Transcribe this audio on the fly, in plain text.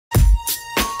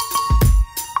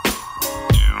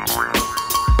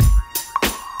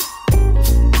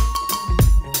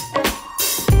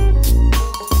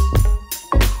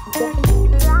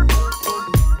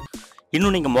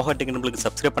இன்னும் நீங்க mohatechintamilக்கு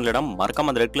சப்ஸ்கிரைப் பண்ணலனா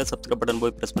மறக்காம அந்த ரெட் கலர் சப்ஸ்கிரைப் பட்டன்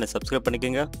போய் பிரஸ் பண்ணி சப்ஸ்கிரைப்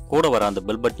பண்ணிக்கங்க. கூட வர அந்த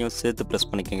பெல் பட்டனையும் சேர்த்து பிரஸ்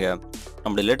பண்ணிக்கங்க.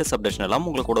 நம்மளுடைய லேட்டஸ்ட் அப்டேஷன் எல்லாம்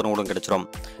உங்களுக்கு உடனுக்குடன் கிடைச்சிரும்.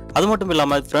 அது மட்டும்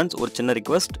இல்லாம ஃப்ரெண்ட்ஸ் ஒரு சின்ன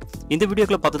ரிக்வெஸ்ட், இந்த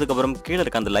வீடியோக்களை பார்த்ததுக்கு அப்புறம் கீழ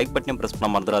இருக்க அந்த லைக் பட்டனையும் பிரஸ் பண்ண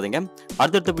மறந்துடாதீங்க.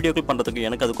 அடுத்தடுத்த வீடியோக்கள் பண்றதுக்கு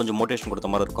எனக்கு அது கொஞ்சம் மோட்டிவேஷன் கொடுத்த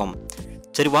மாதிரி இருக்கும்.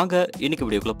 சரி வாங்க இன்னைக்கு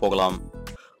வீடியோக்குள்ள போகலாம்.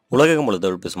 உலகம்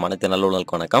முழுவதும் பேசும் அனைத்து நல்ல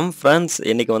உள்ளவர்களுக்கு வணக்கம். ஃப்ரெண்ட்ஸ்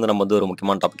இன்னைக்கு நம்ம ஒரு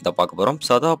முக்கியமான டாபிக் தான் பார்க்க போறோம்.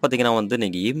 ஸோ அதான் பார்த்தீங்கன்னா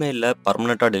நீங்க இமெயிலில்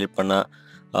பர்மனெண்ட்டாக டெலிட் பண்ண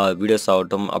வீடியோஸ்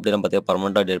ஆகட்டும், அப்படிலாம் பார்த்தீங்கன்னா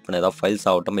பர்மனெண்ட்டாக டெலிட் பண்ண ஏதாவது ஃபைல்ஸ்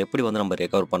ஆகட்டும், எப்படி நம்ம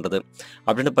ரெக்கவர் பண்ணுறது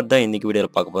அப்படின்னு பற்றி தான் இன்றைக்கி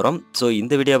வீடியோவில் பார்க்க போகிறோம். ஸோ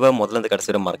இந்த வீடியோவை முதல்ல இருந்து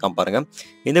கடைசி வரை மறக்காம பாருங்கள்.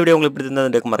 இந்த வீடியோ உங்களுக்கு பிடிச்சிருந்தா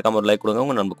இந்த வீடியோக்கு மறக்காம ஒரு லைக் கொடுங்க,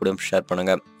 உங்கள் நண்பர் கூட ஷேர்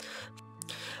பண்ணுங்கள்.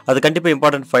 அது கண்டிப்பாக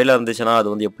இம்பார்ட்டன்ட் ஃபைலாக இருந்துச்சுன்னா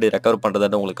அது எப்படி ரெக்கவர்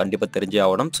பண்ணுறதுன்னு உங்களுக்கு கண்டிப்பாக தெரிஞ்சே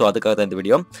ஆகணும். ஸோ அதுக்காக தான் இந்த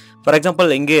வீடியோ. ஃபார்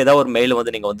எக்ஸாம்பிள் இங்கே ஏதாவது ஒரு மெயில்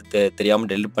நீங்கள் தெரியாமல்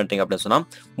டெலிட் பண்ணிட்டீங்க அப்படின்னு சொன்னால்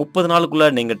 30 நாளுக்குள்ளே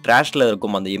நீங்கள் ட்ராஷில்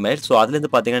இருக்கும் அந்த இமெயில். ஸோ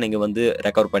அதுலேருந்து பார்த்தீங்கன்னா நீங்கள்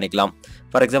ரெக்கவர் பண்ணிக்கலாம்.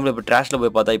 ஃபார் எக்ஸாம்பிள் இப்போ ட்ராஷில்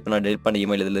போய் பார்த்தா இப்போ நான் டெலிட் பண்ண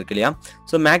இமெயில் இதில் இருக்கு இல்லையா.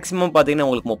 ஸோ மேக்ஸிமம் பார்த்தீங்கன்னா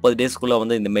உங்களுக்கு 30 டேஸ்க்குள்ளே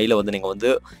இந்த மெயிலை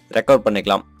நீங்கள் ரெக்கவர்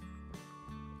பண்ணிக்கலாம்.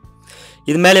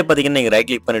 இது மேலே பார்த்தீங்கன்னா நீங்கள் ரைட்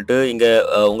கிளிக் பண்ணிட்டு இங்கே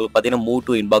உங்களுக்கு பார்த்தீங்கன்னா மூவ்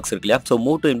டு இன்பாக்ஸ் இருக்கு இல்லையா. ஸோ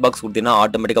மூவ் டு இன்பாக்ஸ் கொடுத்தீங்கன்னா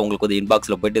ஆட்டோமேட்டிக்காக உங்களுக்கு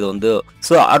இன்பாக்ஸில் போயிட்டு இது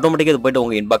ஸோ ஆட்டோமேட்டிக்காக இது போயிட்டு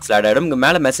உங்கள் இன்பாக்ஸில் ஆட் ஆகிடும். இங்கே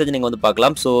மேலே மெசேஜ் நீங்கள்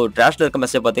பார்க்கலாம். ஸோ ட்ராஷில் இருக்க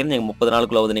மெசேஜ் பார்த்தீங்கன்னா நீங்கள் 30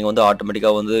 நாளுக்குள்ள நீங்கள்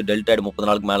ஆட்டோமேட்டிக்காக டெலிட் ஆகிடும் 30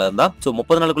 நாளுக்கு மேலே இருந்தால். ஸோ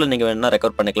 30 நாளுக்குள்ள நீங்கள் வேணா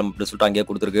ரெக்கவர் பண்ணிக்கலாம் அப்படின்னு சொல்லிட்டு அங்கேயே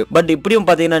கொடுத்துருக்கு. பட் இப்படியும்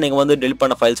பார்த்தீங்கன்னா நீங்கள் டெலிட்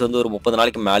பண்ண ஃபைல்ஸ் ஒரு 30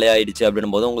 நாளைக்கு மேலே ஆயிடுச்சு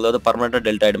அப்படின்னும் போது உங்களுக்கு பர்மனெண்ட்டாக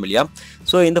டெலிட் ஆகிடும் இல்லையா.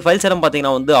 ஸோ இந்த ஃபைல்ஸ் எல்லாம்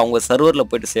பார்த்தீங்கன்னா அவங்க சர்வரில்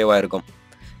போயிட்டு சேவ் ஆயிருக்கும்.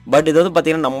 பட் இது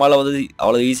பார்த்தீங்கன்னா நம்மளால்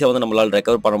அவ்வளோ ஈஸியாக நம்மளால்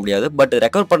ரெக்கவர் பண்ண முடியாது. பட்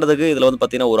ரெக்கவர் பண்ணுறதுக்கு இதில்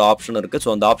பார்த்தீங்கன்னா ஒரு ஆப்ஷன் இருக்குது. ஸோ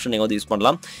அந்த ஆப்ஷன் நீங்கள் யூஸ்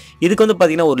பண்ணலாம். இதுக்கு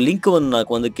பார்த்தீங்கன்னா ஒரு லிங்க்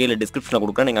நான் கீழே டிஸ்கிரிப்ஷனில்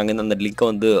கொடுக்குறேன். நீங்கள் அங்கேருந்து அந்த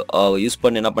லிங்க்கை யூஸ்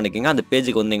பண்ணி என்ன பண்ணிக்கோங்க, அந்த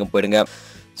பேஜுக்கு நீங்கள் போயிடுங்க.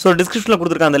 ஸோ டிஸ்கிரிப்ஷனில்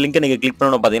கொடுத்துருக்க அந்த லிங்கை நீங்கள் கிளிக்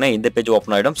பண்ணணும் பார்த்தீங்கன்னா இந்த பேஜ்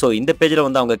ஓப்பன் ஆகிடும். ஸோ இந்த பேஜில்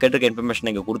அவங்க கேட்டிருக்க இன்ஃபர்மேஷன்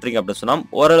நீங்கள் கொடுத்துருங்க அப்படின்னு சொன்னால்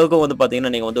ஓரளவுக்கு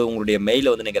பார்த்தீங்கன்னா நீங்கள் உங்களுடைய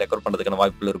மெயிலை நீங்கள் ரெக்கவர் பண்ணுறதுக்கான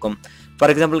வாய்ப்புகள் இருக்கும்.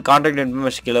 ஃபார் எக்ஸாம்பிள் கான்டாக்ட்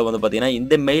இன்ஃபர்மேஷன் கீழே பார்த்தீங்கன்னா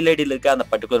இந்த மெயில் ஐடியில் இருக்க அந்த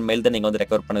பர்டிகுலர் மெயில் தான் நீங்கள்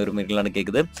ரெக்கவர் பண்ண விரும்புகிறீங்களான்னு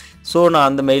கேட்குது. ஸோ நான்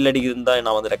அந்த மெயில் ஐடி இருந்தால்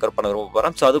நான் ரெக்கவர் பண்ண விரும்ப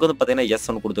போகிறேன். ஸோ அதுக்கு பார்த்தீங்கன்னா எஸ்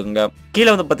ஒன்று கொடுத்துருங்க.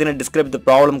 கீழே பார்த்தீங்கன்னா டிஸ்கிரைப் த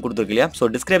ப்ராப்ளம் கொடுத்துருக்கு இல்லையா. ஸோ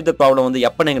டிஸ்கிரைப் த ப்ராப்ளம்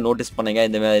எப்போ நீங்கள் நோட்டீஸ் பண்ணீங்க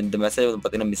இந்த மெசேஜ்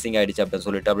பார்த்தீங்கன்னா மிஸ்ஸிங் ஆகிடுச்சு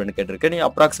அப்படின்னு கேட்டிருக்கு. நீங்கள்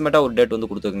அப்ராக்சிமேட்டாக ஒரு டேட்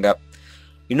கொடுத்துருங்க.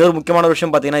 இன்னொரு முக்கியமான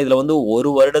விஷயம் பார்த்தீங்கன்னா இதில் ஒரு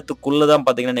வருடத்துக்குள்ள தான்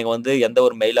பார்த்தீங்கன்னா நீங்கள் எந்த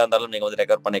ஒரு மெயிலாக இருந்தாலும் நீங்கள்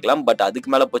ரெக்கவர் பண்ணிக்கலாம். பட்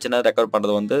அதுக்கு மேலே போச்சுன்னா ரெக்கவர்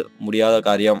பண்ணுறது முடியாத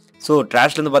காரியம். ஸோ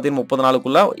ட்ராஷ்லேருந்து பார்த்தீங்கன்னா 30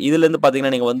 நாளுக்குள்ள, இதுலேருந்து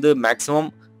பார்த்தீங்கன்னா நீங்கள் மேக்ஸிமம்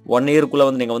 1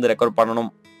 இயருக்குள்ளே நீங்கள் ரெக்கவர் பண்ணணும்.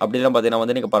 அப்படிலாம்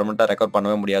பார்த்தீங்கன்னா நீங்கள் பர்மனெண்ட்டாக ரெக்கவர்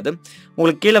பண்ணவே முடியாது.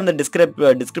 உங்களுக்கு கீழே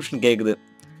டிஸ்கிரிப்ஷன் கேட்குது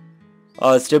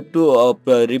ஸ்டெப்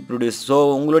 2 ரீப்ரொடியூஸ். ஸோ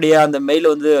உங்களுடைய அந்த மெயில்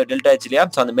டெலிட் ஆயிடுச்சு இல்லையா.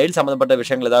 ஸோ அந்த மெயில் சம்மந்தப்பட்ட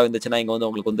விஷயங்கள் ஏதாவது இருந்துச்சுன்னா இங்கே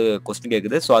உங்களுக்கு கொஸ்டின்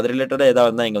கேட்குது. ஸோ அது ரிலேட்டடாக ஏதாவது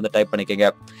இருந்தால் நீங்கள் டைப் பண்ணிக்கங்க.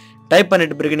 டைப்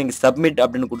பண்ணிட்டு பிறகு நீங்கள் சப்மிட்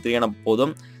அப்படின்னு கொடுத்துட்டீங்கன்னா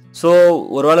போதும். ஸோ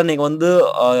ஒருவேளை நீங்கள்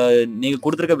நீங்கள்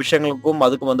கொடுத்துருக்க விஷயங்களுக்கும்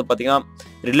அதுக்கும் பார்த்தீங்கன்னா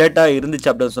ரிலேட்டாக இருந்துச்சு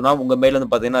அப்படின்னு சொன்னால் உங்கள் மெயில்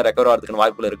பார்த்தீங்கன்னா ரெக்கவர் ஆகிறதுக்கு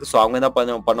வாய்ப்புகள் இருக்குது. ஸோ அவங்க என்ன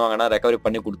பண்ணுவாங்கன்னா ரெக்கவரி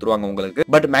பண்ணி கொடுத்துருவாங்க உங்களுக்கு.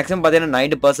 பட் மேக்ஸிமம் பார்த்தீங்கன்னா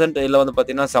 90% இல்லை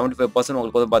பார்த்தீங்கன்னா 75%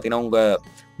 உங்களுக்கு பார்த்தீங்கன்னா உங்கள்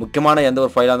முக்கியமான எந்த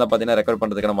ஒரு ஃபைலாக இருந்தால் பார்த்தீங்கன்னா ரெக்கவர்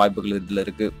பண்ணுறதுக்கான வாய்ப்புகள் இதில்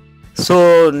இருக்குது. ஸோ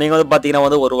நீங்கள்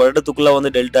பார்த்தீங்கன்னா ஒரு வருடத்துக்குள்ளே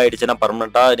டெலிட் ஆகிடுச்சுன்னா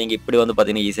பர்மனெண்ட்டாக நீங்கள் இப்படி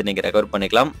பார்த்தீங்கன்னா ஈஸியாக நீங்கள் ரெக்கவர்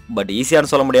பண்ணிக்கலாம். பட்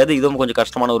ஈஸியானு சொல்ல முடியாது, இதுவும் கொஞ்சம்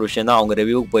கஷ்டமான ஒரு விஷயம் தான். அவங்க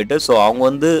ரிவ்யூக்கு போயிட்டு ஸோ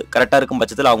அவங்க கரெக்டாக இருக்கும்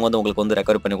பட்சத்தில் அவங்க உங்களுக்கு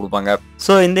ரெக்கவர் பண்ணி கொடுப்பாங்க.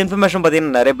 ஸோ இந்த இன்ஃபர்மேஷன்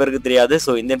பார்த்தீங்கன்னா நிறைய பேருக்கு தெரியாது.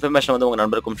 ஸோ இந்த இன்ஃபர்மேஷன் உங்கள்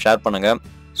நண்பருக்கும் ஷேர் பண்ணுங்கள்.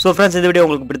 ஸோ ஃப்ரெண்ட்ஸ் இந்த வீடியோ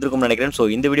உங்களுக்கு பிடிச்சிருக்கும்னு நினைக்கிறேன். ஸோ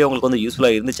இந்த வீடியோ உங்களுக்கு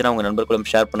யூஸ்ஃபுல்லாக இருந்துச்சுன்னா உங்கள் நண்பர்களும்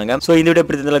ஷேர் பண்ணுங்க. ஸோ இந்த வீடியோ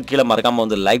பிடிச்சிருந்தாலும் கீழே மறக்காம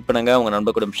லைக் பண்ணுங்க, உங்கள்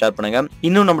நண்பர்களும் ஷேர் பண்ணுங்க.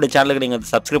 இன்னும் நம்மளுடைய சேனலுக்கு நீங்கள்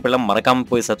சப்ஸ்கிரைப் பண்ணலாம், மறக்காம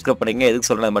போய் சப்ஸ்கிரைப் பண்ணுங்க. எதுக்கு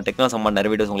சொல்றேன், நம்ம டெக்னாலஜி சம்பந்த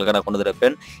நிறைய வீடியோஸ் உங்களுக்கு நான் கொண்டு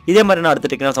வரப்பேன். இதே மாதிரி நான்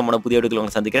அடுத்த டெக்னாலஜி சம்பந்த புதிய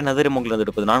வீடியோக்களை சந்திக்கிறேன். அதுவரை உங்களுக்கு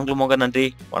இருப்பது நான்கு நன்றி,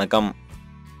 வணக்கம்.